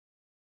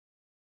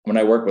When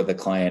I work with a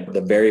client,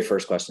 the very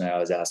first question I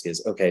always ask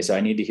is, okay, so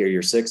I need to hear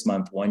your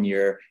 6-month, 1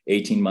 year,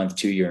 18-month,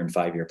 2 year, and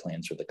 5 year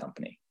plans for the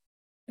company.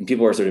 And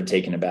people are sort of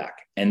taken aback.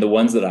 And the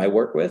ones that I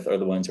work with are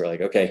the ones who are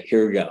like, okay,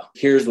 here we go.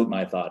 Here's what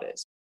my thought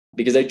is.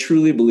 Because I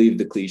truly believe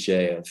the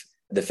cliche of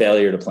the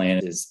failure to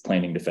plan is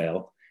planning to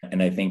fail.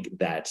 And I think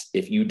that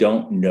if you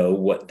don't know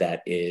what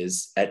that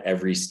is at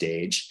every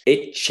stage,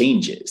 it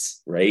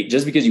changes, right?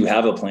 Just because you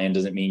have a plan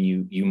doesn't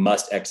mean you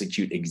must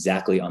execute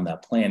exactly on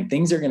that plan.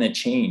 Things are going to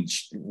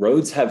change.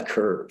 Roads have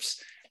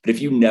curves. But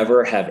if you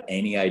never have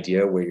any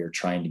idea where you're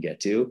trying to get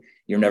to,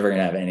 you're never going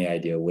to have any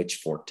idea which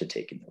fork to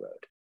take in the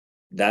road.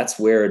 That's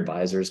where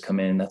advisors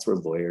come in. That's where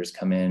lawyers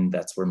come in.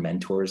 That's where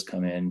mentors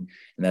come in.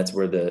 And that's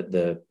where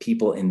the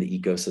people in the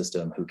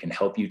ecosystem who can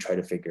help you try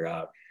to figure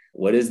out,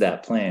 what is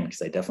that plan?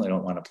 Because I definitely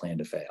don't want a plan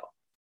to fail.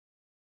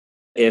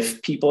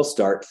 If people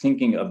start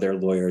thinking of their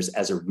lawyers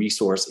as a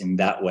resource in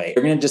that way,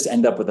 they're going to just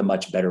end up with a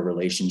much better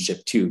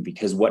relationship too,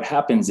 because what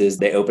happens is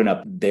they open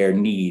up their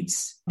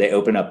needs, they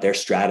open up their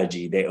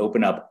strategy, they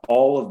open up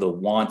all of the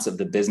wants of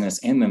the business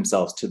and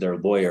themselves to their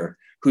lawyer,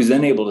 who's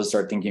then able to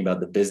start thinking about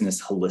the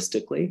business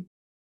holistically.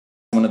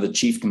 One of the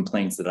chief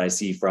complaints that I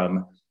see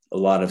from a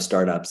lot of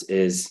startups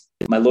is,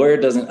 my lawyer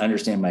doesn't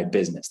understand my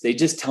business. They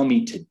just tell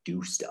me to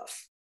do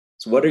stuff.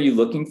 So what are you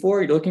looking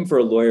for? You're looking for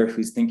a lawyer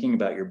who's thinking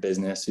about your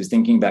business, who's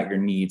thinking about your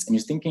needs, and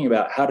who's thinking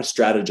about how to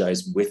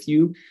strategize with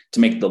you to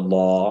make the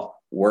law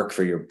work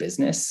for your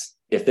business.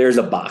 If there's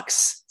a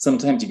box,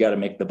 sometimes you got to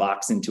make the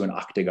box into an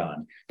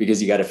octagon,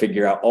 because you got to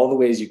figure out all the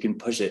ways you can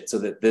push it so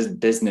that this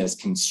business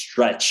can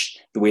stretch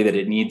the way that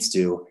it needs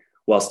to,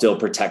 while still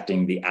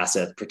protecting the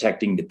asset,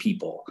 protecting the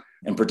people,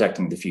 and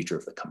protecting the future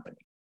of the company.